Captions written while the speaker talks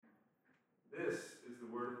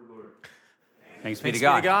Thanks be to Thanks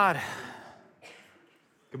be to God. God.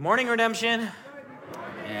 Good morning, Redemption.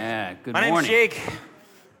 Yeah, good My morning. name's Jake.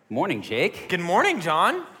 Morning, Jake. Good morning,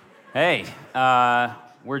 John. Hey,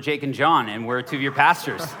 we're Jake and John, and we're two of your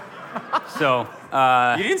pastors. So,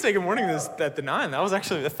 You didn't say good morning at the 9.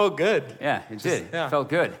 That felt good. yeah, it did. yeah. It felt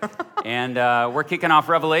good. And we're kicking off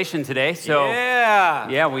Revelation today. So,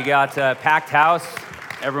 Yeah. we got a packed house.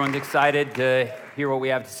 Everyone's excited to hear what we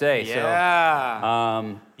have to say.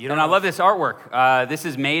 Yeah. And I love this artwork. This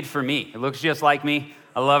is made for me. It looks just like me.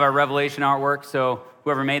 I love our Revelation artwork. So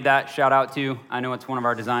whoever made that, shout out to. I know it's one of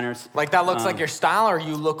our designers. Like that looks like your style, or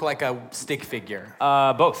you look like a stick figure?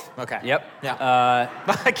 Both. Okay. Yep. Yeah.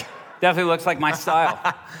 Definitely looks like my style.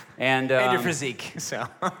 And And your physique, so.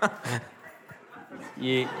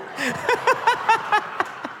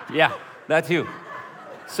 Yeah, that too.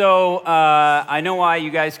 So I know why you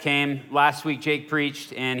guys came. Last week Jake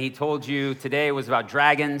preached, and he told you today was about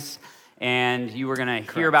dragons, and you were going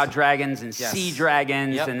to hear about dragons and see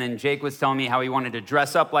dragons, Yep. and then Jake was telling me how he wanted to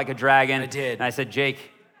dress up like a dragon. I did. And I said, Jake,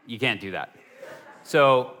 you can't do that.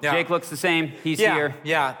 So Jake looks the same. He's here.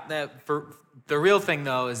 Yeah. The real thing,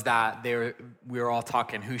 though, is that we were all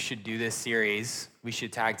talking who should do this series. We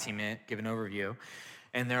should tag team it, give an overview.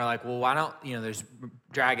 And they're like, well, why don't, there's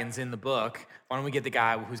dragons in the book. Why don't we get the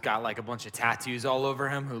guy who's got like a bunch of tattoos all over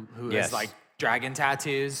him, who has like dragon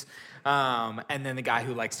tattoos, and then the guy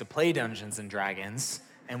who likes to play Dungeons and Dragons,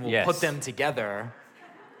 and we'll put them together,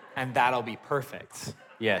 and that'll be perfect.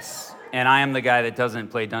 Yes, and I am the guy that doesn't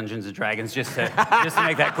play Dungeons and Dragons, just to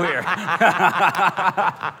make that clear.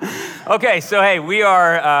 Okay, so hey, we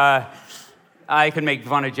are, I could make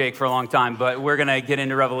fun of Jake for a long time, but we're gonna get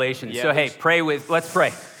into Revelation. Yeah, so hey, let's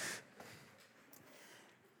pray.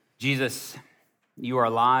 Jesus, you are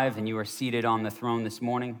alive and you are seated on the throne this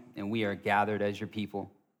morning, and we are gathered as your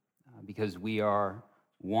people because we are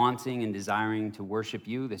wanting and desiring to worship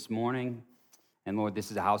you this morning. And Lord,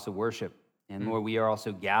 this is a house of worship. And Lord, we are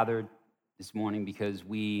also gathered this morning because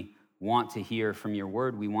we want to hear from your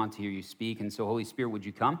word. We want to hear you speak. And so, Holy Spirit, would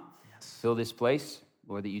you come? Yes. Fill this place.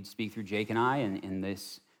 Lord, that you'd speak through Jake and I and in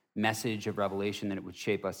this message of Revelation, that it would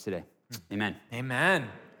shape us today. Amen. Amen.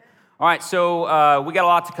 All right, so we got a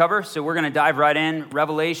lot to cover, so we're going to dive right in.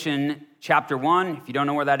 Revelation chapter 1. If you don't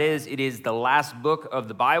know where that is, it is the last book of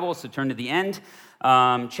the Bible, so turn to the end.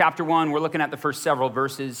 Chapter 1, we're looking at the first several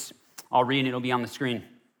verses. I'll read, and it'll be on the screen.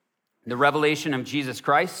 The revelation of Jesus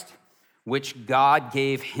Christ, which God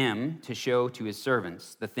gave him to show to his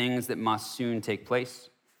servants the things that must soon take place.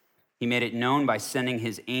 He made it known by sending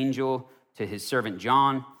his angel to his servant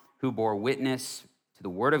John, who bore witness to the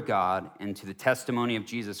word of God and to the testimony of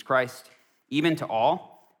Jesus Christ, even to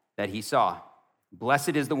all that he saw.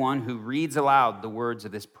 Blessed is the one who reads aloud the words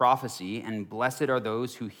of this prophecy, and blessed are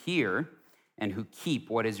those who hear and who keep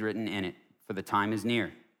what is written in it, for the time is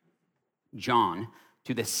near. John,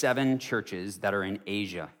 to the 7 churches that are in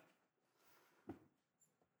Asia.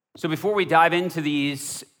 So before we dive into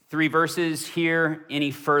these 3 verses here any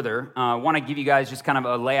further, I want to give you guys just kind of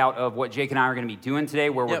a layout of what Jake and I are going to be doing today,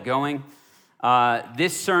 where we're going.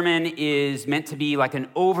 This sermon is meant to be like an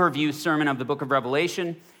overview sermon of the book of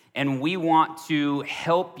Revelation, and we want to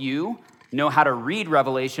help you know how to read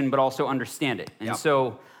Revelation, but also understand it. And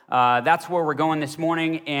so that's where we're going this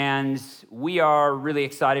morning, and we are really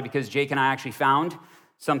excited because Jake and I actually found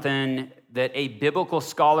something that a biblical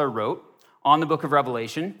scholar wrote on the book of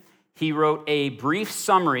Revelation. He wrote a brief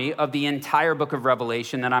summary of the entire book of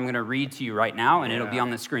Revelation that I'm going to read to you right now, and it'll be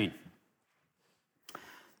on the screen.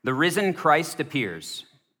 The risen Christ appears,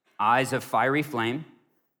 eyes of fiery flame,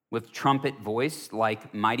 with trumpet voice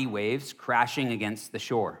like mighty waves crashing against the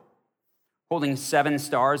shore, holding 7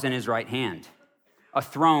 stars in his right hand. A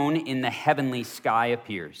throne in the heavenly sky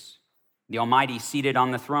appears. The Almighty seated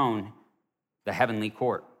on the throne, the heavenly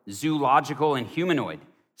court, zoological and humanoid,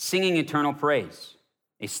 singing eternal praise.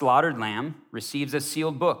 A slaughtered lamb receives a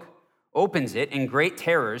sealed book, opens it, and great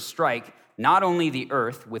terrors strike not only the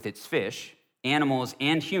earth with its fish, animals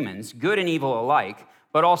and humans, good and evil alike,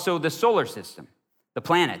 but also the solar system, the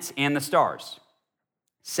planets and the stars.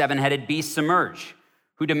 7-headed beasts emerge,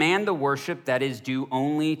 who demand the worship that is due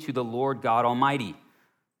only to the Lord God Almighty.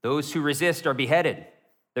 Those who resist are beheaded.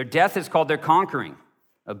 Their death is called their conquering.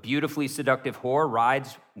 A beautifully seductive whore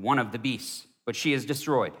rides one of the beasts, but she is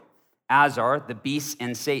destroyed, as are the beasts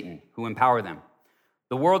and Satan who empower them.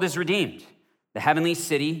 The world is redeemed. The heavenly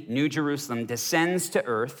city, New Jerusalem, descends to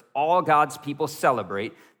earth. All God's people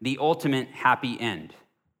celebrate the ultimate happy end.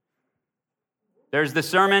 There's the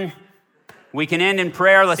sermon. We can end in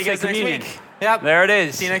prayer. Let's take communion. Next week. Yep. There it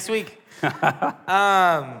is. See you next week.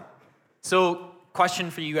 So,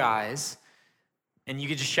 question for you guys, and you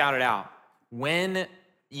could just shout it out. when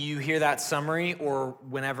you hear that summary or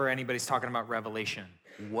whenever anybody's talking about Revelation,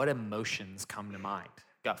 what emotions come to mind?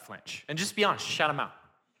 Gut flinch. And just be honest, shout them out.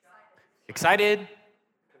 Excited?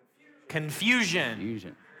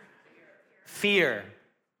 Confusion. Fear.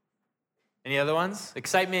 Any other ones?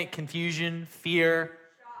 Excitement, confusion, fear,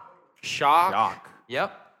 shock.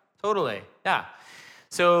 Yep, totally. Yeah.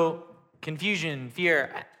 So confusion,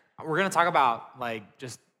 fear. We're going to talk about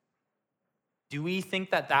do we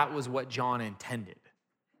think that that was what John intended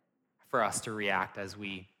for us to react as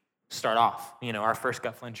we start off? Our first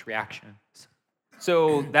gut flinch reaction.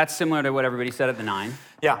 So that's similar to what everybody said at the 9.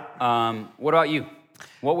 Yeah. What about you?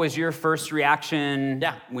 What was your first reaction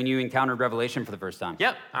when you encountered Revelation for the first time?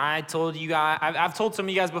 Yep. I told you guys, I've told some of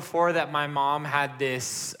you guys before that my mom had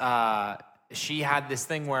this, she had this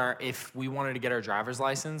thing where if we wanted to get our driver's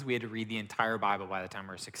license, we had to read the entire Bible by the time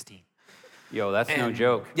we were 16. Yo, that's no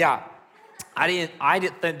joke. Yeah. I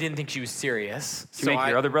didn't think she was serious. Did you make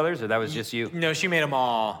your other brothers, or that was just you? No, she made them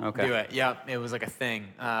all do it. Yep, it was like a thing.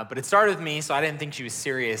 But it started with me, so I didn't think she was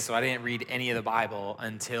serious, so I didn't read any of the Bible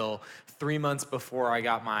until 3 months before I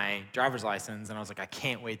got my driver's license, and I was like, I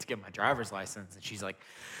can't wait to get my driver's license. And she's like,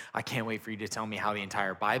 I can't wait for you to tell me how the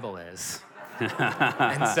entire Bible is.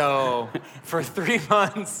 And so for 3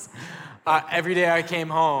 months, every day I came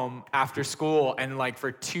home after school, and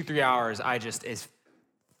for 2-3 hours, I just, as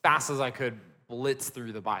fast as I could, blitz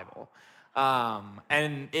through the Bible.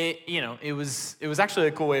 And it was actually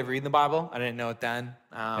a cool way of reading the Bible. I didn't know it then.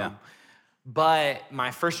 But my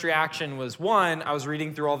first reaction was, one, I was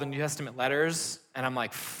reading through all the New Testament letters, and I'm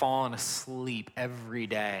falling asleep every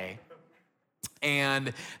day.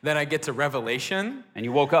 And then I get to Revelation. And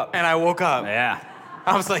you woke up. And I woke up. Yeah.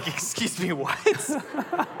 I was like, excuse me, what?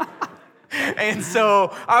 And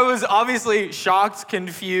so I was obviously shocked,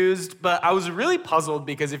 confused, but I was really puzzled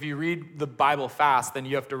because if you read the Bible fast, then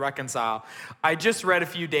you have to reconcile. I just read a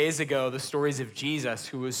few days ago the stories of Jesus,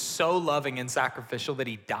 who was so loving and sacrificial that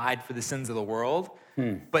he died for the sins of the world.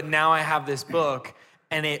 But now I have this book,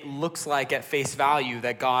 and it looks like at face value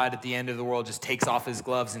that God at the end of the world just takes off his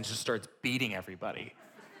gloves and just starts beating everybody.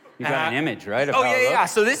 You got an image, right? Yeah.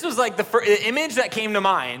 So this was the image that came to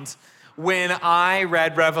mind when I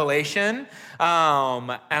read Revelation,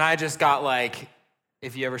 and I just got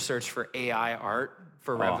if you ever search for AI art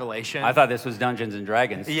for Revelation. I thought this was Dungeons and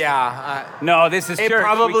Dragons. Yeah. No, this is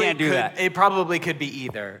church. We can't do that. It probably could be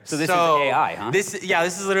either. So this is AI, huh? This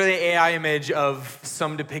is literally an AI image of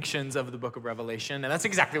some depictions of the book of Revelation, and that's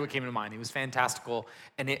exactly what came to mind. It was fantastical,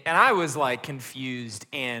 and I was confused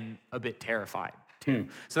and a bit terrified too.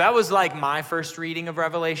 So that was my first reading of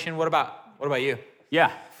Revelation. What about you?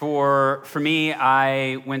 Yeah, for me,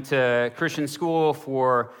 I went to Christian school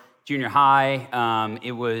for junior high.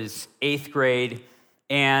 It was 8th grade,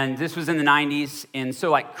 and this was in the 90s. And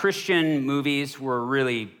so Christian movies were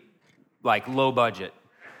really low budget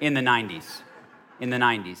in the 90s.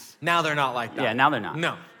 Now they're not like that. Yeah, now they're not.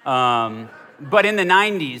 No. But in the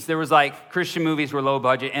 90s, there was Christian movies were low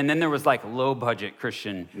budget, and then there was low budget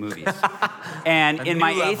Christian movies. And in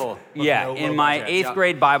my eighth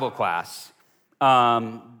grade Bible class,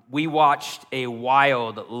 we watched a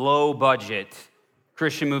wild, low-budget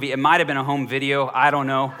Christian movie. It might have been a home video. I don't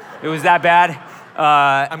know. It was that bad.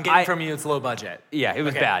 I'm getting from you it's low budget. Yeah, it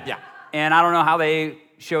was bad. Yeah. And I don't know how they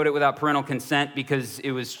showed it without parental consent because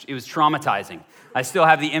it was traumatizing. I still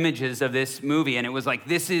have the images of this movie, and it was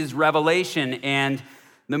this is Revelation, and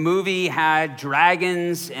the movie had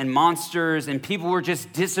dragons and monsters, and people were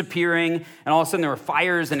just disappearing, and all of a sudden there were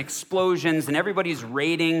fires and explosions, and everybody's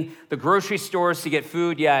raiding the grocery stores to get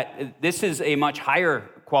food. Yeah, this is a much higher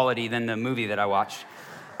quality than the movie that I watched.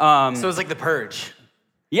 So it's like The Purge.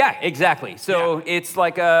 Yeah, exactly. So it's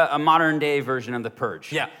like a modern day version of The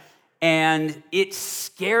Purge. Yeah. And it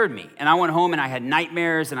scared me. And I went home and I had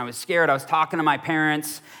nightmares and I was scared. I was talking to my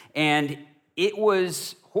parents, and it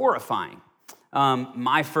was horrifying.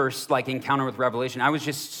 My first encounter with Revelation, I was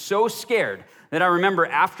just so scared that I remember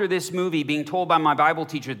after this movie being told by my Bible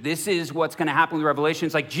teacher, this is what's going to happen with Revelation.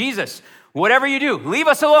 It's Jesus, whatever you do, leave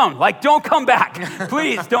us alone. Don't come back.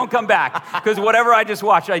 Please don't come back. Because whatever I just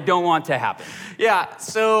watched, I don't want to happen. Yeah,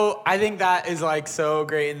 so I think that is so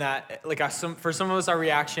great in that, for some of us, our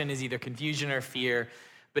reaction is either confusion or fear.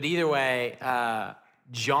 But either way,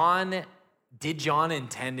 John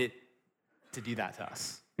intend it to do that to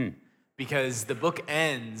us? Because the book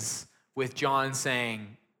ends with John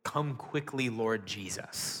saying, "Come quickly, Lord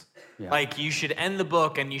Jesus." Yeah. You should end the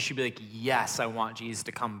book and you should be yes, I want Jesus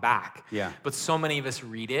to come back. Yeah. But so many of us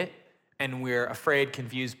read it and we're afraid,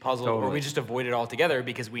 confused, puzzled, or we just avoid it altogether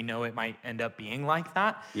because we know it might end up being like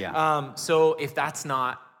that. Yeah. So if that's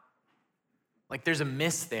not, there's a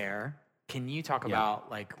miss there, Can you talk about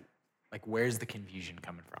like where's the confusion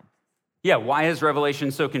coming from? Yeah, why is Revelation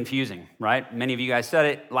so confusing, right? Many of you guys said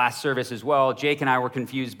it last service as well. Jake and I were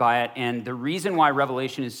confused by it. And the reason why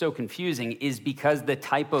Revelation is so confusing is because the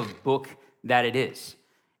type of book that it is.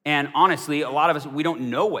 And honestly, a lot of us, we don't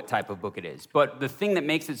know what type of book it is. But the thing that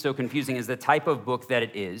makes it so confusing is the type of book that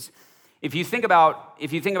it is. If you think about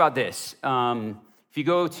this, if you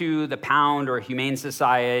go to the Pound or Humane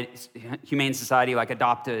Society, like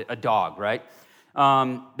adopt a dog, right?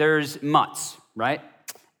 There's mutts, right?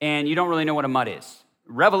 And you don't really know what a mutt is.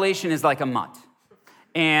 Revelation is like a mutt.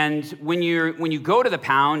 And when you go to the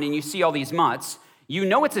Pound and you see all these mutts, you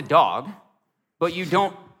know it's a dog, but you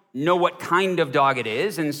don't know what kind of dog it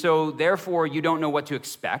is, and so therefore you don't know what to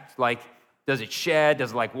expect. Like, does it shed?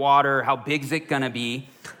 Does it like water? How big is it gonna be?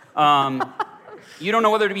 You don't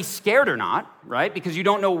know whether to be scared or not, right? Because you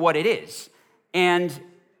don't know what it is. And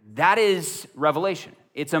that is Revelation.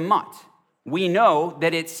 It's a mutt. We know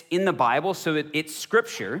that it's in the Bible, so it's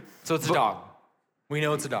scripture. So it's a dog. We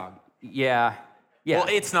know it's a dog. Yeah. Well,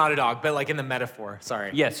 it's not a dog, but like in the metaphor.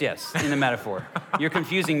 Sorry. Yes, in the metaphor. You're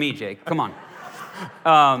confusing me, Jake. Come on.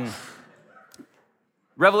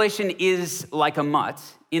 Revelation is like a mutt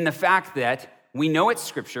in the fact that we know it's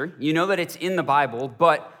scripture, you know that it's in the Bible,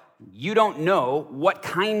 but you don't know what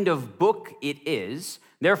kind of book it is.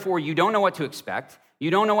 Therefore, you don't know what to expect.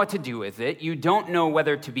 You don't know what to do with it. You don't know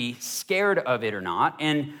whether to be scared of it or not.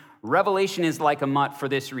 And Revelation is like a mutt for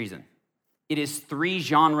this reason. It is 3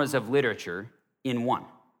 genres of literature in one.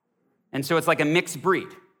 And so it's like a mixed breed,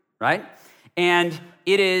 right? And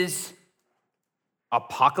it is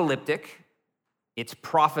apocalyptic, it's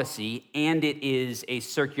prophecy, and it is a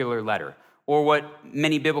circular letter. Or what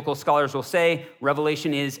many biblical scholars will say,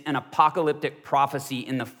 Revelation is an apocalyptic prophecy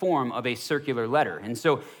in the form of a circular letter. And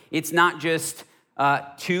so it's not just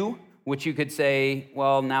 2, which you could say,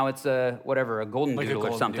 well, now it's a golden doodle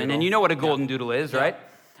or something. Doodle. And you know what a golden doodle is, right?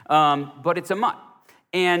 But it's a mutt.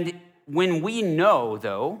 And when we know,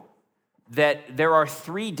 though, that there are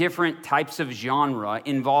 3 different types of genre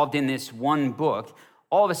involved in this one book,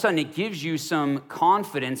 all of a sudden it gives you some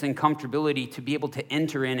confidence and comfortability to be able to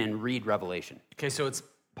enter in and read Revelation. Okay, so it's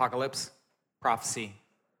apocalypse, prophecy,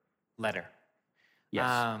 letter.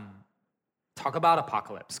 Yes. Talk about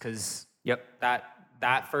apocalypse, because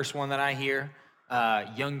that first one that I hear,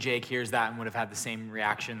 young Jake hears that and would have had the same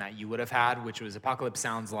reaction that you would have had, which was apocalypse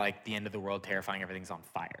sounds like the end of the world, terrifying, everything's on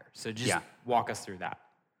fire. So just walk us through that.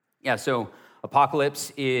 Yeah, so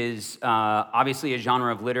apocalypse is obviously a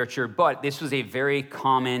genre of literature, but this was a very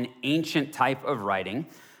common ancient type of writing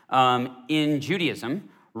in Judaism,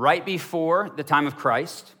 right before the time of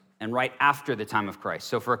Christ and right after the time of Christ.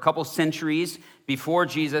 So for a couple centuries before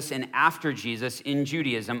Jesus and after Jesus in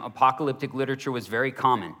Judaism, apocalyptic literature was very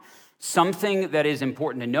common. Something that is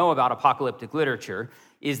important to know about apocalyptic literature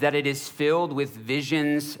is that it is filled with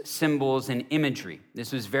visions, symbols, and imagery.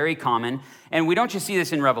 This was very common. And we don't just see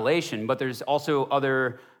this in Revelation, but there's also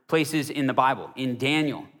other places in the Bible. In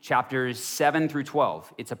Daniel, chapters 7 through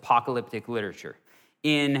 12, it's apocalyptic literature.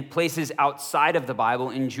 In places outside of the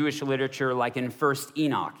Bible, in Jewish literature, like in 1st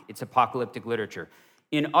Enoch, it's apocalyptic literature.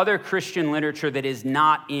 In other Christian literature that is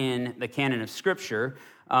not in the canon of Scripture,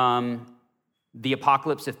 the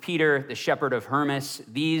Apocalypse of Peter, the Shepherd of Hermas,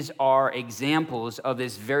 these are examples of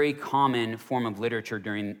this very common form of literature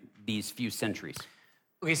during these few centuries.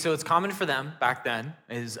 Okay, so it's common for them back then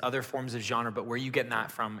as other forms of genre, but where are you getting that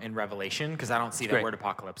from in Revelation? Because I don't see that word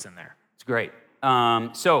apocalypse in there. It's great.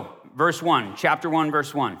 So verse 1, chapter 1,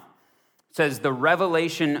 verse 1, says the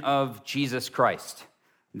revelation of Jesus Christ.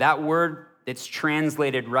 That word that's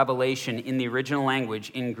translated revelation in the original language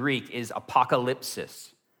in Greek is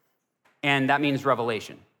apocalypsis. And that means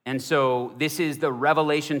revelation. And so this is the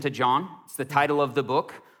revelation to John. It's the title of the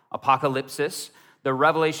book, Apocalypsis, the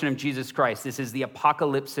revelation of Jesus Christ. This is the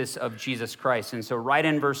apocalypsis of Jesus Christ. And so right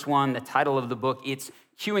in verse 1, the title of the book, it's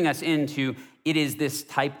cueing us into it is this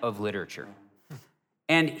type of literature.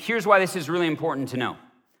 And here's why this is really important to know.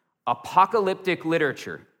 Apocalyptic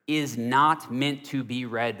literature is not meant to be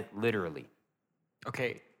read literally.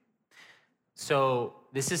 Okay. So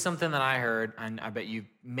this is something that I heard, and I bet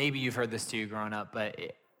you've heard this too growing up, but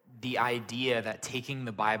the idea that taking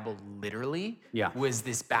the Bible literally was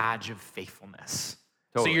this badge of faithfulness.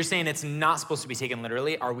 Totally. So you're saying it's not supposed to be taken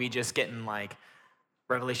literally? Are we just getting like,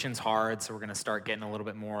 Revelation's hard, so we're going to start getting a little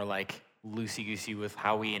bit more like loosey-goosey with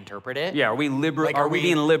how we interpret it? Yeah, are we liberal? Like, are we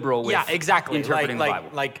being liberal with interpreting the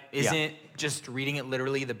Bible? Isn't just reading it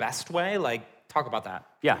literally the best way? Like, talk about that.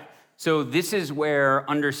 Yeah. So this is where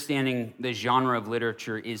understanding the genre of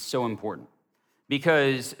literature is so important,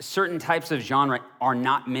 because certain types of genre are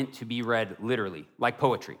not meant to be read literally, like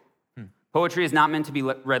poetry. Poetry is not meant to be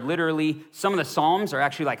read literally. Some of the Psalms are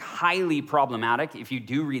actually like highly problematic if you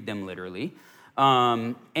do read them literally.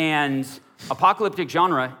 And apocalyptic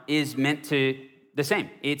genre is meant to the same.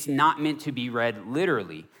 It's not meant to be read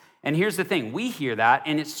literally. And here's the thing, we hear that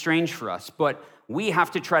and it's strange for us, but we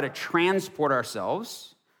have to try to transport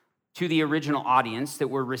ourselves to the original audience that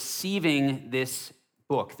we're receiving this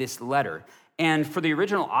book, this letter. And for the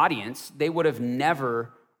original audience, they would have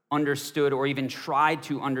never understood or even tried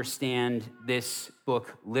to understand this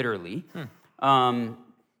book literally.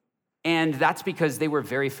 And that's because they were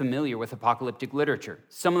very familiar with apocalyptic literature.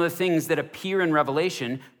 Some of the things that appear in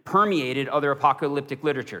Revelation permeated other apocalyptic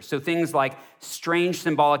literature. So things like strange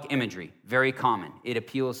symbolic imagery, very common. It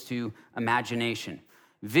appeals to imagination.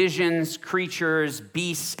 Visions, creatures,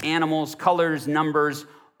 beasts, animals, colors, numbers,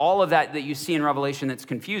 all of that you see in Revelation that's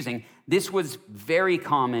confusing, this was very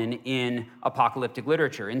common in apocalyptic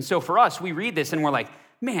literature. And so for us, we read this and we're like,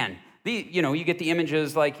 man, you get the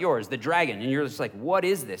images like yours, the dragon, and you're just like, what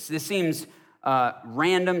is this? This seems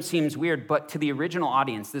random, seems weird, but to the original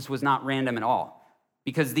audience, this was not random at all.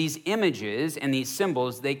 Because these images and these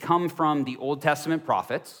symbols, they come from the Old Testament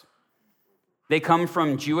prophets. They come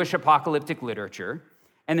from Jewish apocalyptic literature.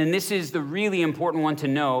 And then this is the really important one to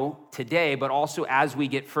know today, but also as we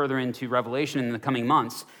get further into Revelation in the coming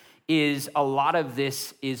months, is a lot of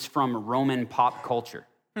this is from Roman pop culture.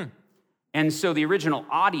 And so the original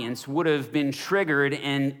audience would have been triggered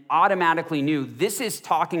and automatically knew this is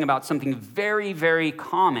talking about something very, very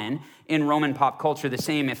common in Roman pop culture, the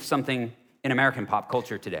same if something in American pop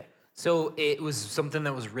culture today. So it was something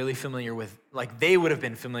that was really familiar with, like they would have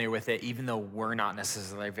been familiar with it, even though we're not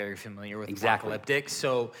necessarily very familiar with apocalyptic.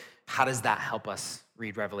 So how does that help us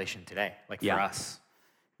read Revelation today, for us?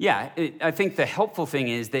 Yeah, I think the helpful thing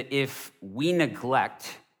is that if we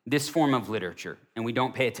neglect this form of literature and we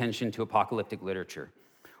don't pay attention to apocalyptic literature,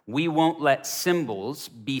 we won't let symbols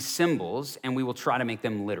be symbols and we will try to make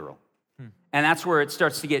them literal. And that's where it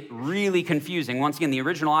starts to get really confusing. Once again, the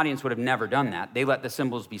original audience would have never done that. They let the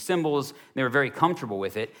symbols be symbols. They were very comfortable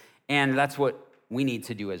with it. And that's what we need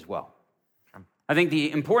to do as well. I think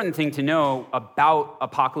the important thing to know about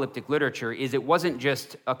apocalyptic literature is it wasn't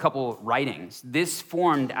just a couple writings. This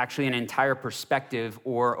formed actually an entire perspective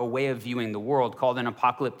or a way of viewing the world called an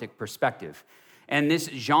apocalyptic perspective. And this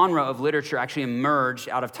genre of literature actually emerged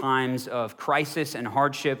out of times of crisis and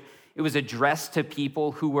hardship. It was addressed to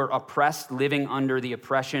people who were oppressed, living under the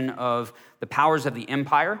oppression of the powers of the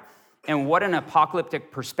empire. And what an apocalyptic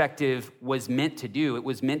perspective was meant to do, it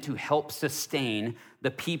was meant to help sustain the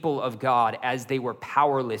people of God as they were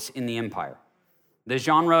powerless in the empire. The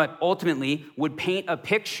genre ultimately would paint a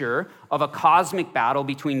picture of a cosmic battle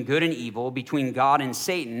between good and evil, between God and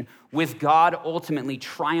Satan, with God ultimately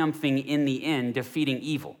triumphing in the end, defeating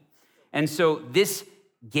evil. And so this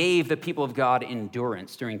gave the people of God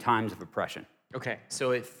endurance during times of oppression. Okay,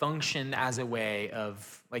 so it functioned as a way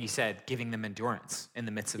of, like you said, giving them endurance in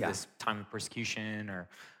the midst of this time of persecution or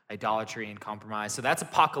idolatry and compromise. So that's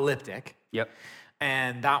apocalyptic. Yep.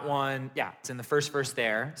 And that one, it's in the first verse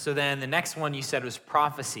there. So then the next one you said was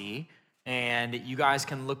prophecy. And you guys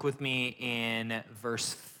can look with me in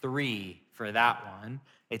verse 3 for that one.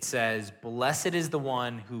 It says, "Blessed is the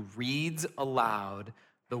one who reads aloud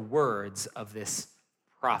the words of this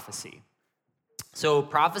prophecy." So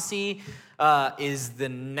prophecy is the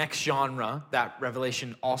next genre that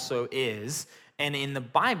Revelation also is. And in the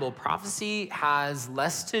Bible, prophecy has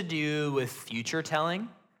less to do with future telling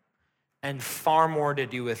and far more to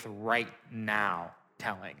do with right now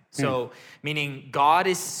telling. So meaning God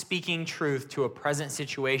is speaking truth to a present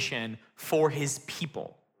situation for his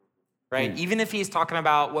people, right? Even if he's talking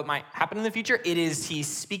about what might happen in the future, he's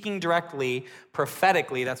speaking directly,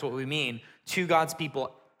 prophetically, that's what we mean, to God's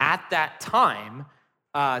people at that time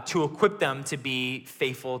to equip them to be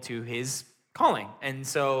faithful to his calling. And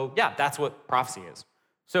so, that's what prophecy is.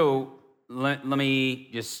 So let me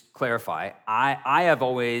just clarify. I have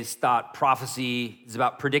always thought prophecy is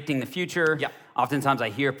about predicting the future. Yeah. Oftentimes I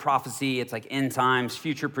hear prophecy, it's like end times,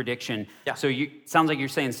 future prediction. Yeah. So sounds like you're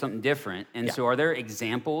saying something different. And so are there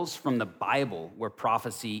examples from the Bible where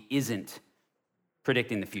prophecy isn't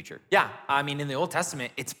predicting the future? Yeah, I mean, in the Old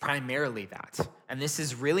Testament, it's primarily that. And this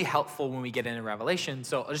is really helpful when we get into Revelation.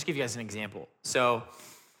 So I'll just give you guys an example. So,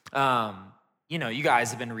 you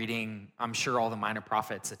guys have been reading, I'm sure, all the minor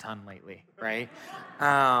prophets a ton lately, right?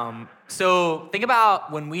 So think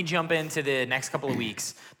about when we jump into the next couple of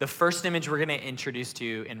weeks, the first image we're going to introduce to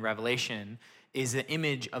you in Revelation is the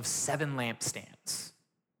image of 7 lampstands.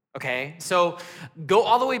 Okay, so go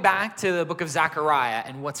all the way back to the book of Zechariah,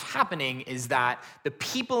 and what's happening is that the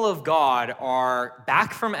people of God are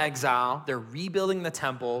back from exile. They're rebuilding the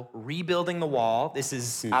temple, rebuilding the wall. This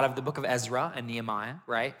is out of the book of Ezra and Nehemiah,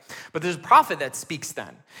 right? But there's a prophet that speaks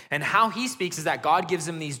then. And how he speaks is that God gives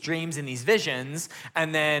him these dreams and these visions,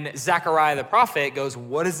 and then Zechariah the prophet goes,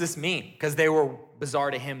 what does this mean? Because they were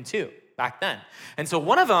bizarre to him too back then. And so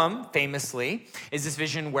one of them, famously, is this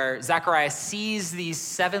vision where Zechariah sees these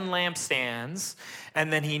 7 lampstands,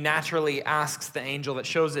 and then he naturally asks the angel that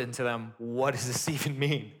shows it to them, what does this even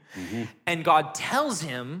mean? Mm-hmm. And God tells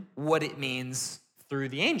him what it means through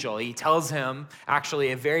the angel. He tells him,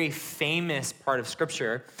 actually, a very famous part of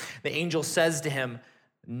Scripture. The angel says to him,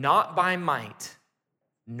 not by might,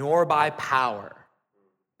 nor by power,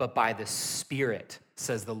 but by the Spirit,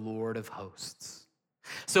 says the Lord of hosts.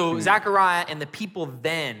 So Zechariah and the people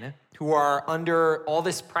then who are under all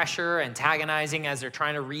this pressure, antagonizing as they're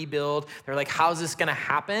trying to rebuild, they're like, how's this going to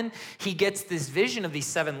happen? He gets this vision of these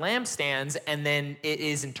 7 lampstands, and then it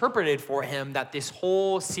is interpreted for him that this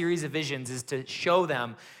whole series of visions is to show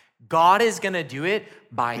them God is going to do it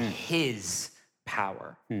by his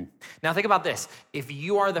power. Now think about this. If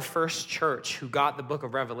you are the first church who got the book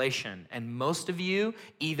of Revelation, and most of you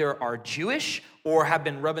either are Jewish or have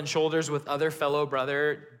been rubbing shoulders with other fellow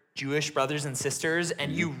Jewish brothers and sisters,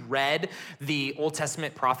 and you read the Old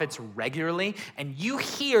Testament prophets regularly, and you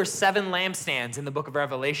hear 7 lampstands in the book of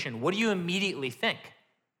Revelation, what do you immediately think?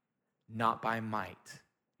 Not by might,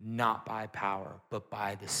 not by power, but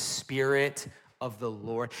by the Spirit of the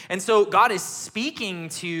Lord. And so God is speaking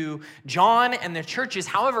to John and the churches.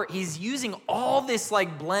 However, he's using all this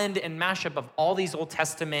like blend and mashup of all these Old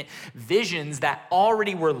Testament visions that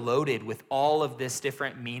already were loaded with all of this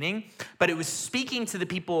different meaning. But it was speaking to the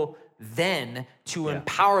people then to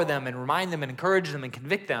empower them and remind them and encourage them and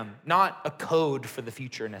convict them, not a code for the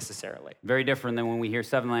future necessarily. Very different than when we hear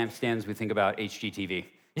 7 lampstands, we think about HGTV.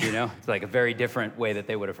 You know, it's like a very different way that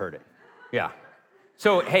they would have heard it. Yeah.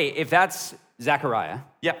 So, hey, if that's Zechariah,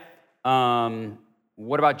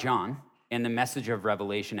 what about John and the message of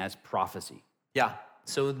Revelation as prophecy? Yeah.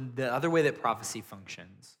 So the other way that prophecy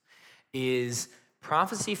functions is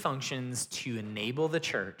prophecy functions to enable the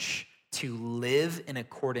church to live in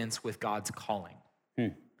accordance with God's calling.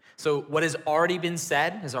 So what has already been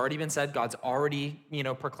said. God's already,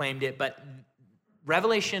 proclaimed it, but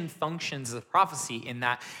Revelation functions as a prophecy in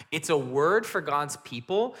that it's a word for God's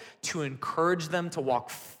people to encourage them to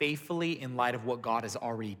walk faithfully in light of what God has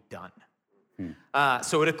already done.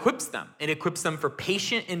 So it equips them. It equips them for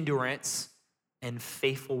patient endurance and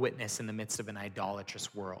faithful witness in the midst of an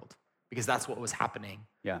idolatrous world, because that's what was happening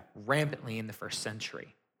rampantly in the first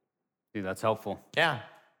century. Dude, that's helpful. Yeah.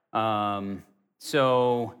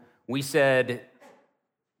 So we said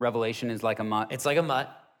Revelation is like a mutt. It's like a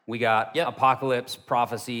mutt. We got apocalypse,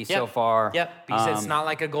 prophecy so far. Because it's not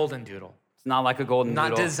like a golden doodle. It's not like a golden doodle.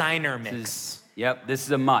 Not designer mix. This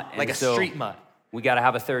is a mutt. Like a street mutt. We got to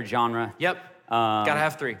have a third genre. Gotta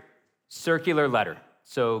have 3. Circular letter.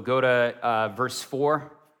 So go to verse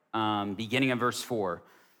 4, beginning of verse 4.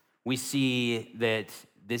 We see that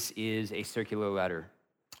this is a circular letter.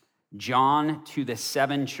 John to the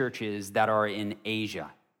 7 churches that are in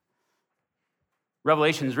Asia.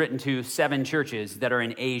 Revelation is written to 7 churches that are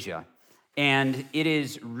in Asia. And it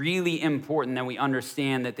is really important that we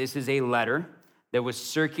understand that this is a letter that was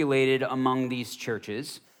circulated among these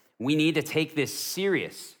churches. We need to take this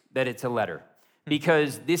serious, that it's a letter,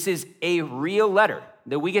 because this is a real letter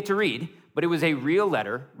that we get to read, but it was a real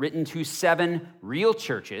letter written to 7 real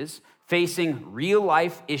churches facing real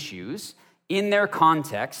life issues in their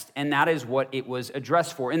context, and that is what it was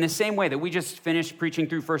addressed for. In the same way that we just finished preaching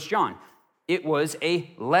through 1 John. It was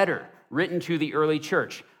a letter written to the early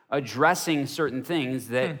church, addressing certain things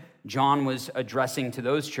that John was addressing to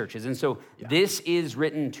those churches. And so this is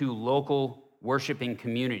written to local worshiping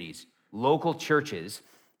communities, local churches.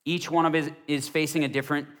 Each one of it is facing a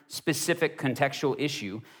different specific contextual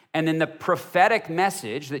issue. And then the prophetic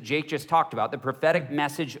message that Jake just talked about, the prophetic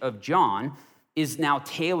message of John, is now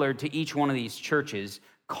tailored to each one of these churches,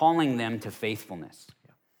 calling them to faithfulness.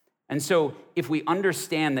 And so if we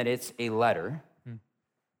understand that it's a letter,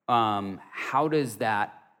 how does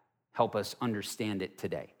that help us understand it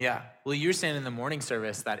today? Yeah. Well, you were saying in the morning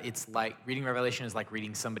service that it's like reading Revelation is like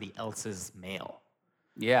reading somebody else's mail.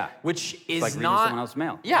 Yeah. Which is like reading not someone else's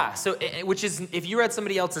mail. Yeah. So, which is, if you read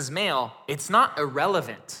somebody else's mail, it's not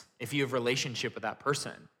irrelevant if you have a relationship with that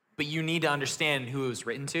person, but you need to understand who it was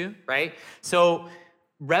written to, right? So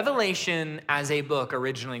Revelation as a book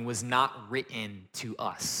originally was not written to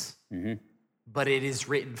us. But it is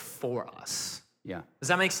written for us. Yeah. Does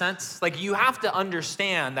that make sense? Like, you have to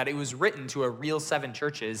understand that it was written to a real 7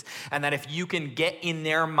 churches, and that if you can get in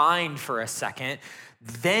their mind for a second,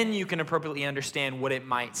 then you can appropriately understand what it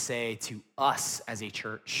might say to us as a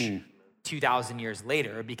church 2,000 years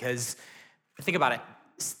later. Because think about it,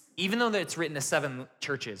 even though that it's written to 7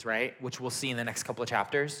 churches, right, which we'll see in the next couple of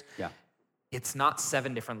chapters, it's not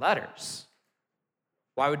 7 different letters.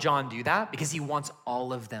 Why would John do that? Because he wants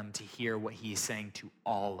all of them to hear what he's saying to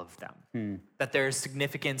all of them. That there's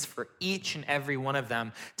significance for each and every one of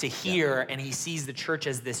them to hear, and he sees the church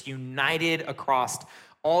as this united across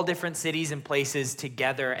all different cities and places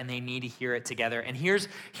together, and they need to hear it together. And here's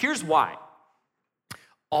why.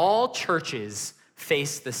 All churches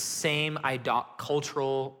face the same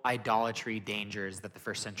cultural idolatry dangers that the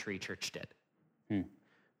first century church did.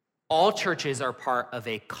 All churches are part of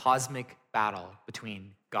a cosmic battle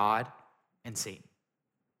between God and Satan.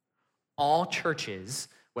 All churches,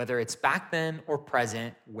 whether it's back then or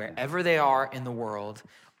present, wherever they are in the world,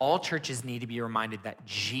 all churches need to be reminded that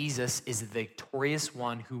Jesus is the victorious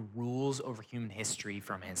one who rules over human history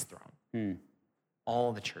from his throne.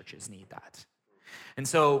 All the churches need that. And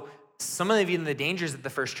so some of the dangers that the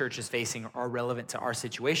first church is facing are relevant to our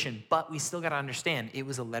situation, but we still got to understand it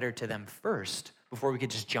was a letter to them first before we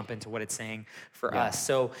could just jump into what it's saying for us.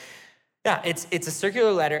 So yeah, it's a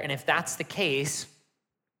circular letter, and if that's the case,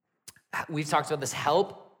 we've talked about this.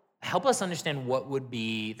 Help us understand what would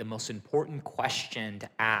be the most important question to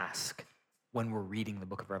ask when we're reading the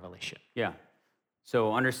book of Revelation. Yeah.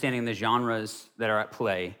 So understanding the genres that are at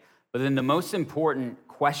play, but then the most important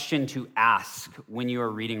question to ask when you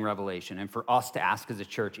are reading Revelation, and for us to ask as a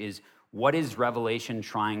church, is what is Revelation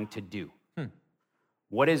trying to do?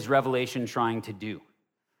 What is Revelation trying to do?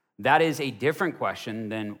 That is a different question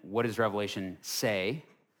than what does Revelation say?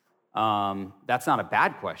 That's not a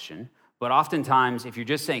bad question, but oftentimes if you're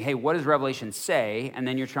just saying, hey, what does Revelation say? And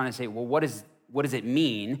then you're trying to say, well, what does it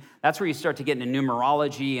mean? That's where you start to get into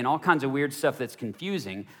numerology and all kinds of weird stuff that's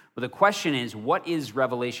confusing. But the question is, what is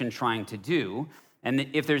Revelation trying to do? And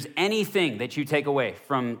if there's anything that you take away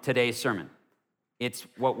from today's sermon, it's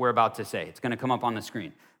what we're about to say. It's going to come up on the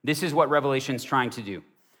screen. This is what Revelation's trying to do.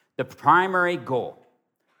 The primary goal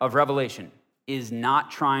of Revelation is not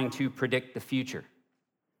trying to predict the future,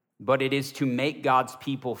 but it is to make God's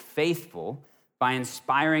people faithful by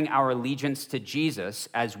inspiring our allegiance to Jesus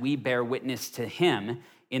as we bear witness to him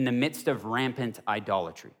in the midst of rampant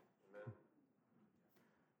idolatry.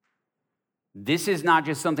 This is not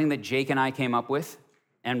just something that Jake and I came up with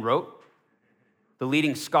and wrote. The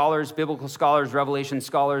leading scholars, biblical scholars, Revelation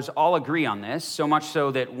scholars, all agree on this, so much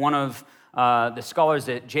so that one of the scholars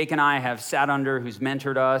that Jake and I have sat under, who's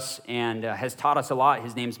mentored us and has taught us a lot,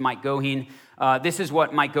 his name's Mike Goheen. This is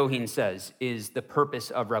what Mike Goheen says is the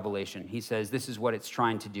purpose of Revelation. He says this is what it's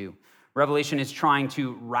trying to do. Revelation is trying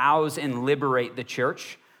to rouse and liberate the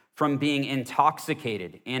church from being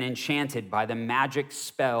intoxicated and enchanted by the magic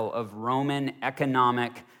spell of Roman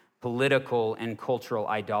economic, political, and cultural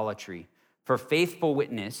idolatry, for faithful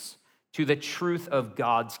witness to the truth of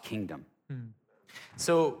God's kingdom.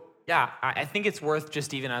 So, yeah, I think it's worth,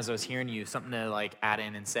 just even as I was hearing you, something to like add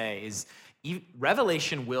in and say is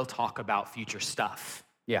Revelation will talk about future stuff.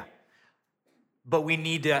 Yeah. But we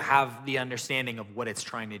need to have the understanding of what it's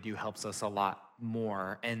trying to do helps us a lot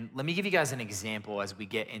more. And let me give you guys an example as we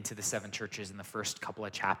get into the 7 churches in the first couple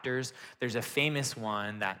of chapters. There's a famous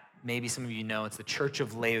one that maybe some of you know. It's the Church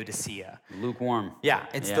of Laodicea. Lukewarm. Yeah,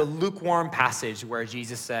 it's the lukewarm passage where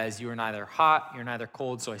Jesus says, you are neither hot, you're neither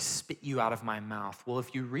cold, so I spit you out of my mouth. Well,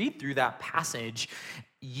 if you read through that passage,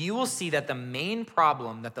 you will see that the main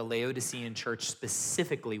problem that the Laodicean church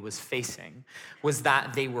specifically was facing was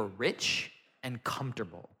that they were rich and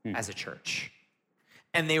comfortable as a church.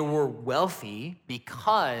 And they were wealthy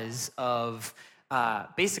because of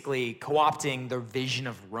basically co-opting the vision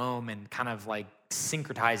of Rome and kind of like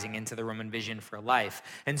syncretizing into the Roman vision for life.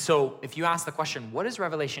 And so if you ask the question, what is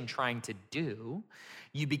Revelation trying to do?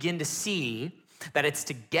 You begin to see that it's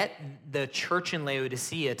to get the church in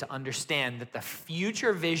Laodicea to understand that the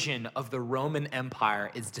future vision of the Roman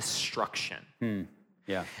Empire is destruction.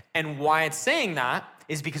 Yeah. And why it's saying that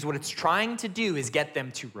is because what it's trying to do is get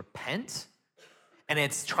them to repent, and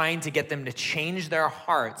it's trying to get them to change their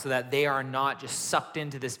heart so that they are not just sucked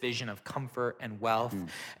into this vision of comfort and wealth.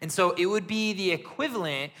 And so it would be the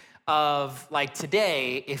equivalent of like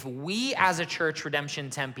today, if we as a church, Redemption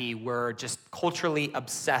Tempe, were just culturally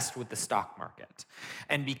obsessed with the stock market.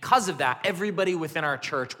 And because of that, everybody within our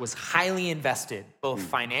church was highly invested, both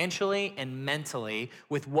financially and mentally,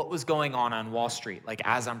 with what was going on Wall Street. Like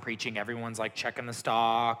as I'm preaching, everyone's like checking the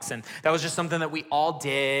stocks. And that was just something that we all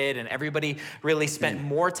did. And everybody really spent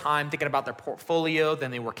more time thinking about their portfolio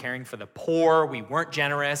than they were caring for the poor. We weren't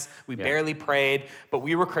generous. We barely prayed, but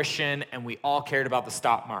we were Christian and we all cared about the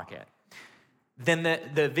stock market. Then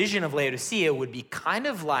the vision of Laodicea would be kind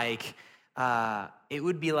of like, it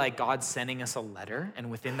would be like God sending us a letter, and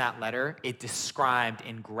within that letter, it described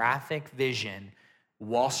in graphic vision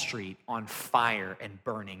Wall Street on fire and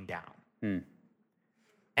burning down.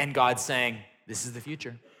 And God saying, this is the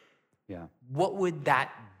future. Yeah. What would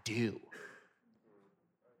that do?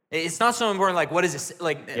 It's not so important, like, what is it,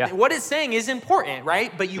 like, what it's saying is important,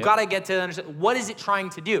 right? But you gotta get to understand, what is it trying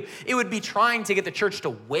to do? It would be trying to get the church to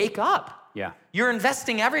wake up. Yeah. You're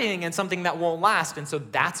investing everything in something that won't last. And so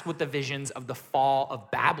that's what the visions of the fall of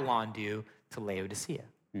Babylon do to Laodicea.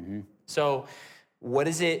 So what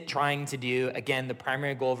is it trying to do? Again, the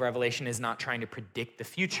primary goal of Revelation is not trying to predict the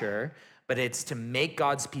future, but it's to make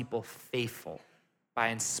God's people faithful by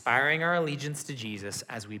inspiring our allegiance to Jesus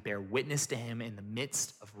as we bear witness to him in the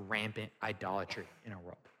midst of rampant idolatry in our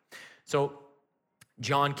world. So,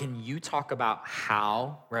 John, can you talk about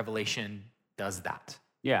how Revelation does that?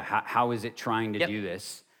 Yeah, how is it trying to do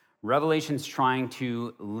this? Revelation's trying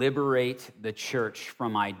to liberate the church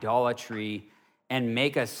from idolatry and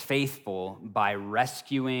make us faithful by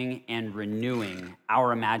rescuing and renewing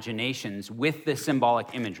our imaginations with the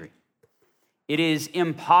symbolic imagery. It is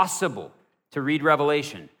impossible to read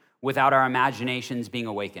Revelation without our imaginations being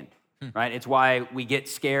awakened, right? It's why we get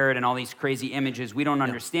scared and all these crazy images. We don't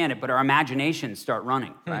understand it, but our imaginations start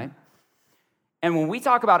running, right? And when we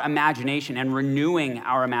talk about imagination and renewing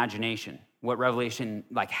our imagination, what Revelation,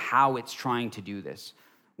 like how it's trying to do this,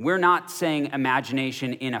 we're not saying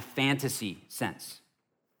imagination in a fantasy sense.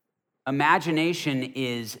 Imagination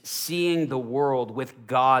is seeing the world with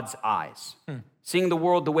God's eyes, seeing the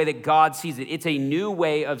world the way that God sees it. It's a new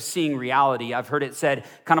way of seeing reality. I've heard it said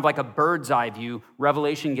kind of like a bird's eye view.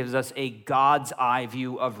 Revelation gives us a God's eye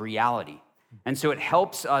view of reality. And so it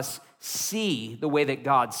helps us see the way that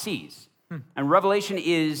God sees. And Revelation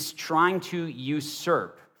is trying to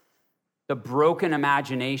usurp the broken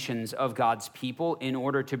imaginations of God's people in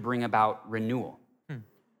order to bring about renewal.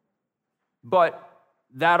 But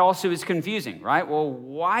that also is confusing, right? Well,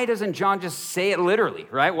 why doesn't John just say it literally,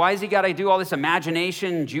 right? Why has he got to do all this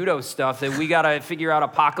imagination judo stuff that we got to figure out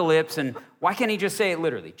apocalypse? And why can't he just say it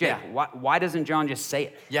literally? Jake, why doesn't John just say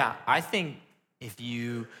it? Yeah, I think if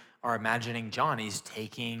you are imagining John, he's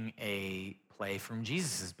taking a play from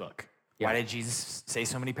Jesus' book. Why did Jesus say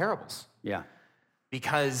so many parables? Yeah.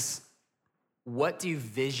 Because what do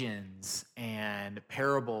visions and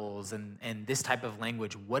parables and this type of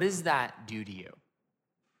language, what does that do to you?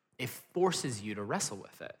 It forces you to wrestle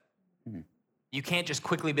with it. You can't just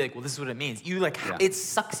quickly be like, well, this is what it means. It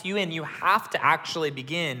sucks you in. You have to actually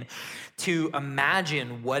begin to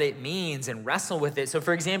imagine what it means and wrestle with it. So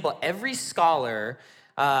for example, every scholar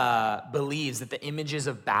believes that the images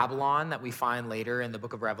of Babylon that we find later in the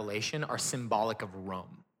book of Revelation are symbolic of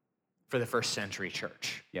Rome for the first century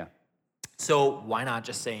church. Yeah. So why not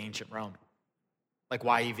just say ancient Rome? Like,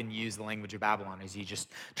 why even use the language of Babylon? Is he just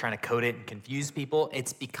trying to code it and confuse people?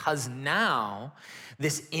 It's because now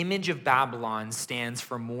this image of Babylon stands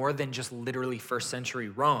for more than just literally first century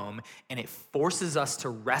Rome, and it forces us to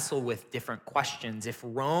wrestle with different questions. If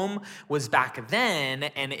Rome was back then,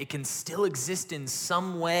 and it can still exist in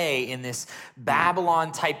some way in this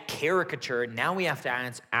Babylon-type caricature, now we have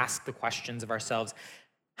to ask the questions of ourselves,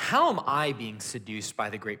 how am I being seduced by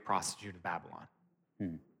the great prostitute of Babylon?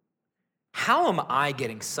 How am I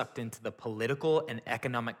getting sucked into the political and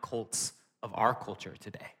economic cults of our culture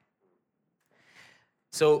today?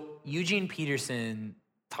 So Eugene Peterson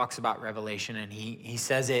talks about Revelation, and he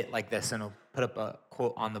says it like this, and I'll put up a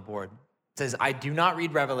quote on the board. It says, I do not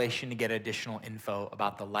read Revelation to get additional info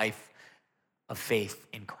about the life of faith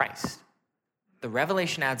in Christ. The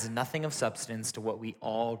Revelation adds nothing of substance to what we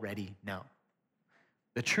already know.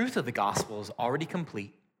 The truth of the gospel is already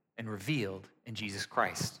complete and revealed in Jesus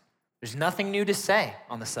Christ. There's nothing new to say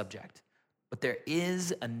on the subject, but there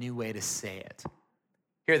is a new way to say it.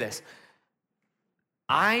 Hear this.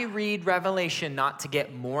 I read Revelation not to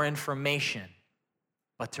get more information,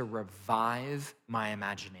 but to revive my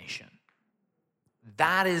imagination.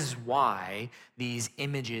 That is why these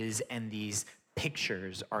images and these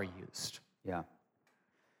pictures are used. Yeah.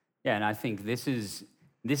 Yeah, and I think this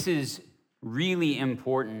is really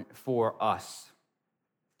important for us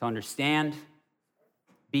to understand,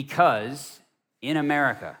 because in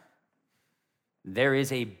America, there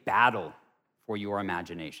is a battle for your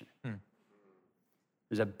imagination.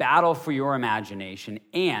 There's a battle for your imagination,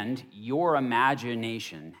 and your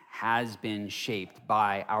imagination has been shaped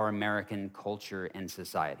by our American culture and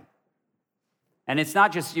society. And it's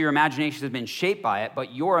not just your imagination has been shaped by it,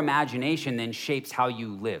 but your imagination then shapes how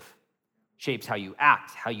you live, shapes how you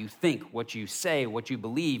act, how you think, what you say, what you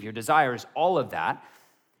believe, your desires, all of that.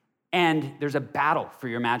 And there's a battle for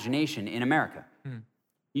your imagination in America.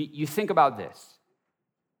 You think about this.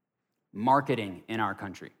 Marketing in our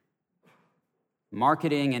country.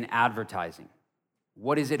 Marketing and advertising.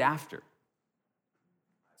 What is it after?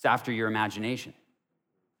 It's after your imagination.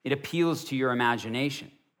 It appeals to your imagination.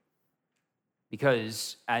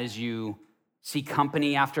 Because as you see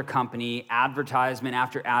company after company, advertisement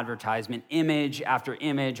after advertisement, image after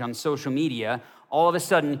image on social media, all of a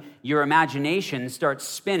sudden your imagination starts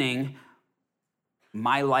spinning.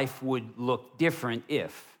 My life would look different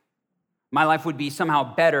if. My life would be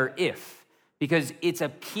somehow better if. Because it's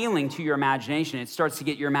appealing to your imagination. It starts to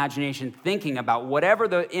get your imagination thinking about whatever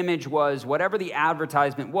the image was, whatever the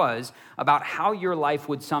advertisement was, about how your life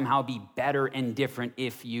would somehow be better and different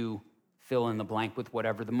if you fill in the blank with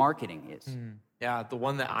whatever the marketing is. Yeah, the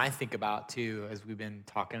one that I think about too, as we've been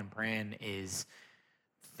talking and praying, is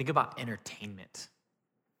think about entertainment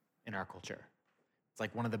in our culture. It's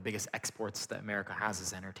like one of the biggest exports that America has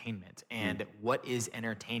is entertainment. And what is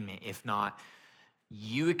entertainment if not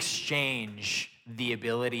you exchange the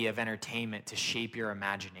ability of entertainment to shape your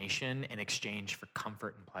imagination in exchange for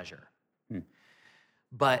comfort and pleasure?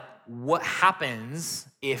 But what happens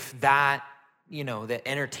if that, that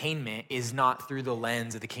entertainment is not through the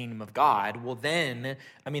lens of the kingdom of God? Well, then,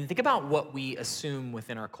 think about what we assume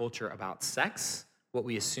within our culture about sex, what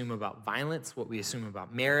we assume about violence, what we assume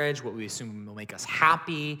about marriage, what we assume will make us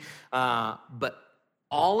happy. But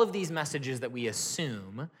all of these messages that we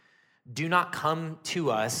assume do not come to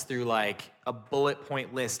us through like a bullet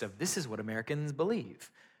point list of this is what Americans believe.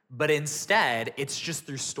 But instead, it's just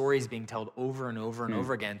through stories being told over and over and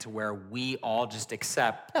over again to where we all just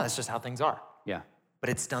accept, that's just how things are. Yeah. But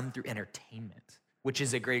it's done through entertainment, which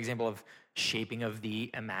is a great example of shaping of the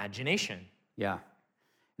imagination. Yeah.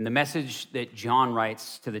 And the message that John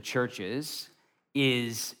writes to the churches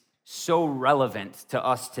is so relevant to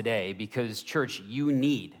us today because, church, you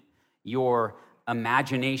need your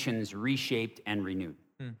imaginations reshaped and renewed.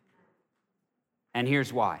 And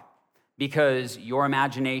here's why. Because your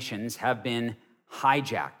imaginations have been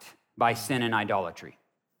hijacked by sin and idolatry.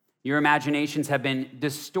 Your imaginations have been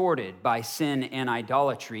distorted by sin and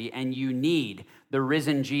idolatry, and you need the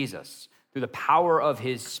risen Jesus through the power of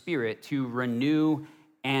his Spirit to renew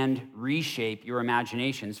and reshape your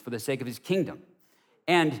imaginations for the sake of his kingdom.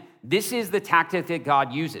 And this is the tactic that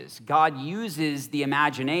God uses. God uses the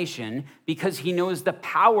imagination because he knows the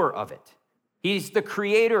power of it. He's the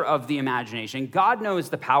creator of the imagination. God knows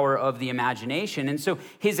the power of the imagination. And so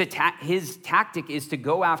his tactic is to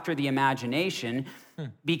go after the imagination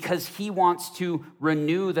because he wants to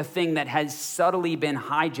renew the thing that has subtly been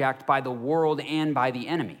hijacked by the world and by the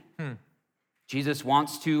enemy. Jesus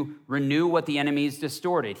wants to renew what the enemy's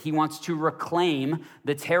distorted. He wants to reclaim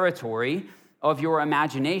the territory of your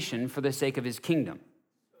imagination for the sake of his kingdom.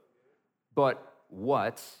 But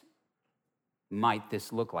what might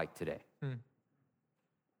this look like today?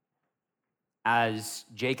 As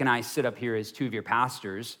Jake and I sit up here as two of your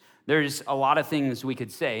pastors, there's a lot of things we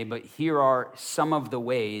could say, but here are some of the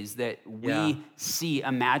ways that we see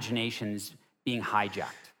imaginations being hijacked.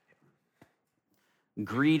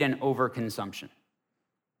 Greed and overconsumption.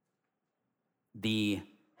 The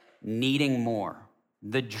needing more.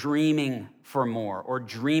 The dreaming for more or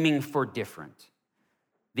dreaming for different.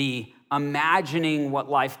 The imagining what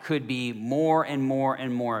life could be more and more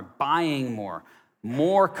and more. Buying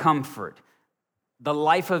more comfort. The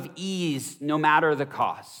life of ease, no matter the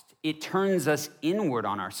cost. It turns us inward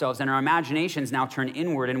on ourselves, and our imaginations now turn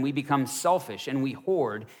inward, and we become selfish, and we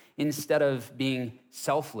hoard instead of being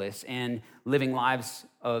selfless and living lives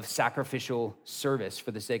of sacrificial service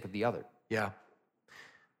for the sake of the other. Yeah.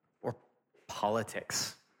 Or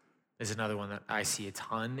politics is another one that I see a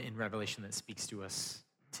ton in Revelation that speaks to us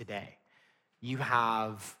today. You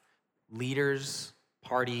have leaders,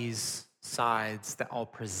 parties, sides that all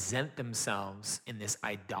present themselves in this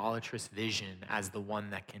idolatrous vision as the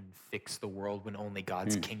one that can fix the world when only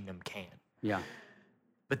God's kingdom can. Yeah.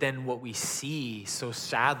 But then what we see so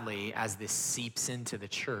sadly as this seeps into the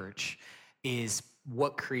church is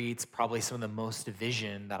what creates probably some of the most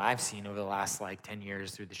division that I've seen over the last 10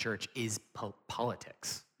 years through the church is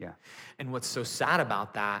politics. Yeah. And what's so sad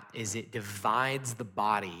about that is it divides the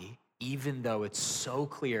body, even though it's so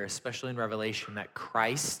clear, especially in Revelation, that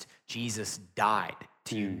Christ, Jesus, died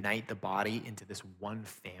to unite the body into this one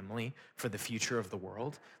family for the future of the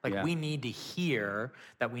world. Like, we need to hear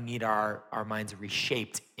that we need our minds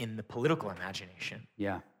reshaped in the political imagination.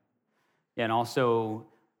 Yeah. And also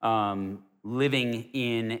living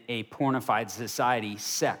in a pornified society,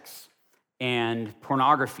 sex and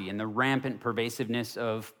pornography and the rampant pervasiveness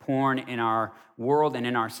of porn in our world and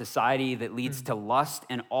in our society that leads to lust.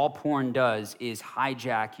 And all porn does is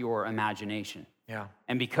hijack your imagination. Yeah.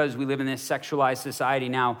 And because we live in this sexualized society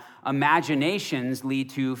now, imaginations lead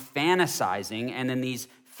to fantasizing, and then these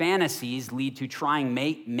fantasies lead to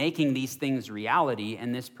making these things reality,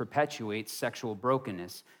 and this perpetuates sexual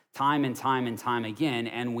brokenness time and time and time again,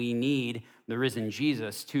 and we need the risen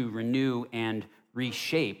Jesus to renew and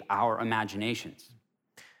reshape our imaginations.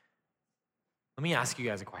 Let me ask you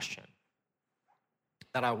guys a question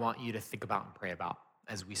that I want you to think about and pray about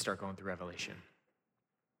as we start going through Revelation.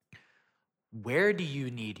 Where do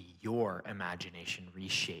you need your imagination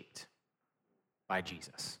reshaped by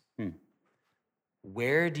Jesus?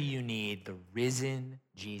 Where do you need the risen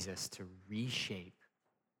Jesus to reshape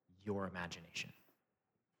your imagination?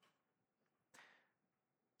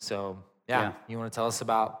 So, you want to tell us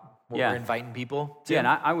about what we're inviting people to? Yeah, and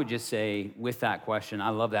I would just say with that question, I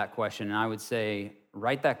love that question, and I would say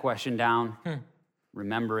write that question down,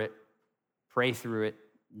 remember it, pray through it,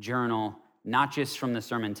 journal, not just from the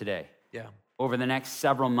sermon today. Yeah. Over the next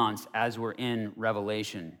several months as we're in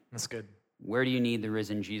Revelation. That's good. Where do you need the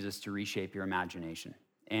risen Jesus to reshape your imagination?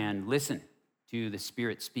 And listen to the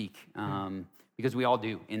Spirit speak, because we all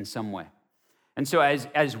do in some way. And so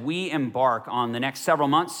as we embark on the next several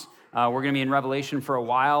months, we're going to be in Revelation for a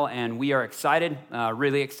while, and we are excited,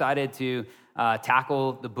 really excited to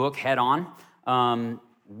tackle the book head on.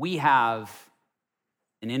 We have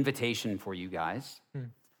an invitation for you guys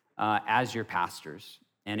as your pastors,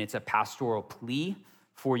 and it's a pastoral plea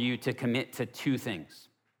for you to commit to two things.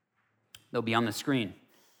 They'll be on the screen.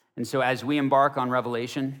 And so as we embark on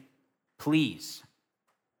Revelation, please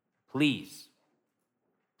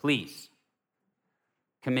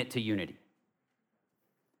commit to unity.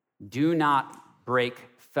 Do not break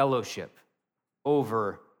fellowship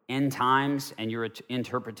over end times and your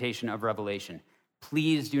interpretation of Revelation.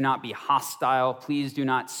 Please do not be hostile. Please do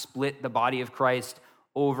not split the body of Christ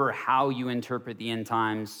over how you interpret the end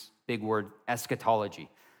times, big word, eschatology.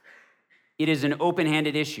 It is an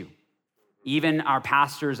open-handed issue. Even our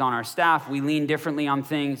pastors on our staff, we lean differently on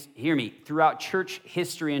things. Hear me, throughout church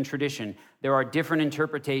history and tradition, there are different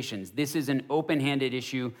interpretations. This is an open-handed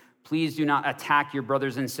issue. Please do not attack your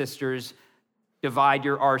brothers and sisters, divide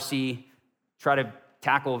your RC, try to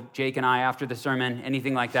tackle Jake and I after the sermon,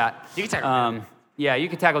 anything like that. You can tackle me. Yeah, you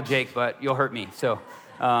can tackle Jake, but you'll hurt me, so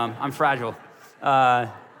I'm fragile. But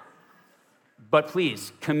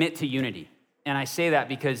please, commit to unity. And I say that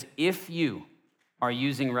because if you are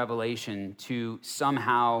using Revelation to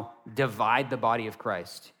somehow divide the body of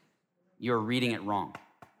Christ, you're reading it wrong.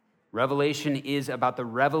 Revelation is about the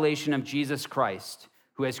revelation of Jesus Christ,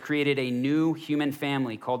 who has created a new human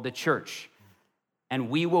family called the church. And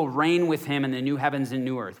we will reign with him in the new heavens and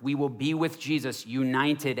new earth. We will be with Jesus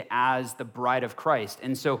united as the bride of Christ.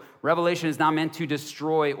 And so Revelation is not meant to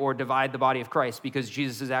destroy or divide the body of Christ, because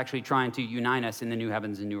Jesus is actually trying to unite us in the new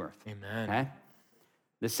heavens and new earth. Amen. Okay?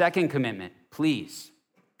 The second commitment, please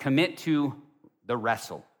commit to the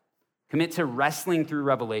wrestle. Commit to wrestling through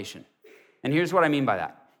Revelation. And here's what I mean by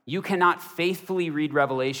that. You cannot faithfully read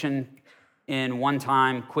Revelation in one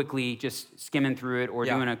time, quickly, just skimming through it or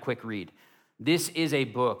doing a quick read. This is a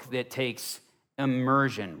book that takes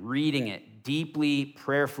immersion, reading it, deeply,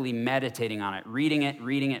 prayerfully meditating on it, reading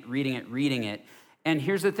it. And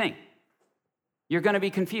here's the thing. You're going to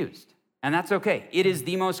be confused, and that's okay. It is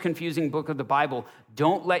the most confusing book of the Bible.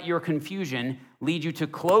 Don't let your confusion lead you to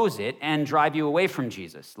close it and drive you away from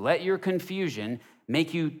Jesus. Let your confusion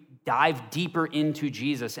make you dive deeper into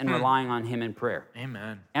Jesus and relying on him in prayer.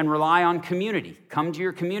 Amen. And rely on community. Come to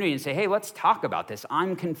your community and say, hey, let's talk about this.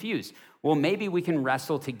 I'm confused. Well, maybe we can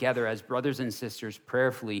wrestle together as brothers and sisters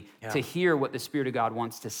prayerfully to hear what the Spirit of God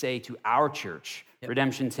wants to say to our church,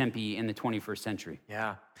 Redemption Tempe, in the 21st century.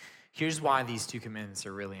 Yeah. Here's why these two commitments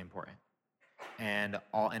are really important. And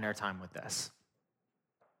I'll end our time with this.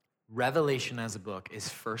 Revelation as a book is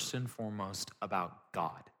first and foremost about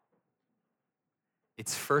God.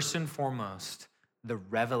 It's first and foremost the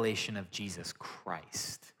revelation of Jesus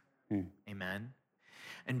Christ. Amen?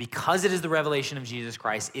 And because it is the revelation of Jesus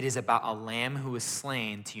Christ, it is about a lamb who was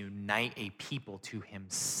slain to unite a people to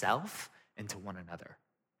himself and to one another.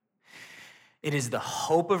 It is the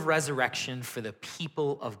hope of resurrection for the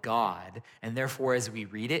people of God. And therefore, as we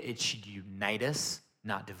read it, it should unite us,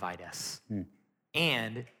 not divide us.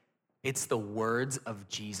 And it's the words of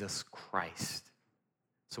Jesus Christ.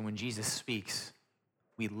 So when Jesus speaks,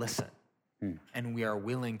 we listen and we are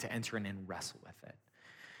willing to enter in and wrestle with it.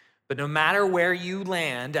 But no matter where you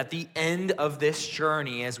land at the end of this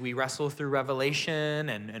journey, as we wrestle through Revelation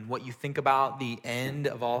and what you think about the end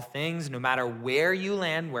of all things, no matter where you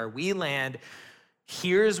land, where we land,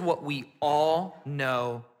 here's what we all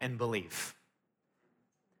know and believe.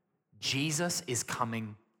 Jesus is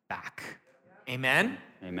coming back. Amen?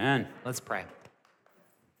 Amen. Let's pray.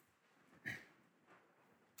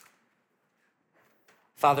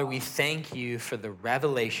 Father, we thank you for the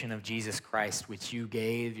revelation of Jesus Christ, which you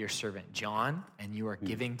gave your servant John, and you are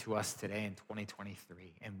giving to us today in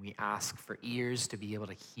 2023. And we ask for ears to be able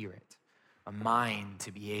to hear it, a mind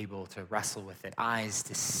to be able to wrestle with it, eyes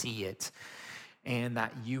to see it, and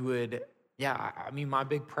that you would, my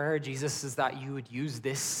big prayer, Jesus, is that you would use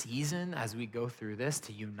this season as we go through this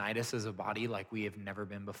to unite us as a body like we have never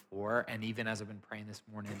been before. And even as I've been praying this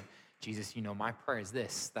morning, Jesus, my prayer is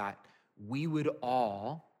this, that we would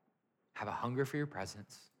all have a hunger for your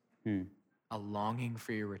presence, a longing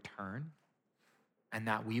for your return, and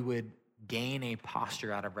that we would gain a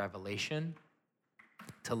posture out of Revelation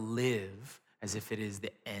to live as if it is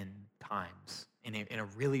the end times in a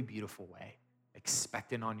really beautiful way,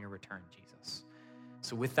 expectant on your return, Jesus.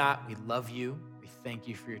 So with that, we love you. We thank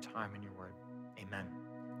you for your time and your word. Amen.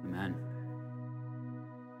 Amen.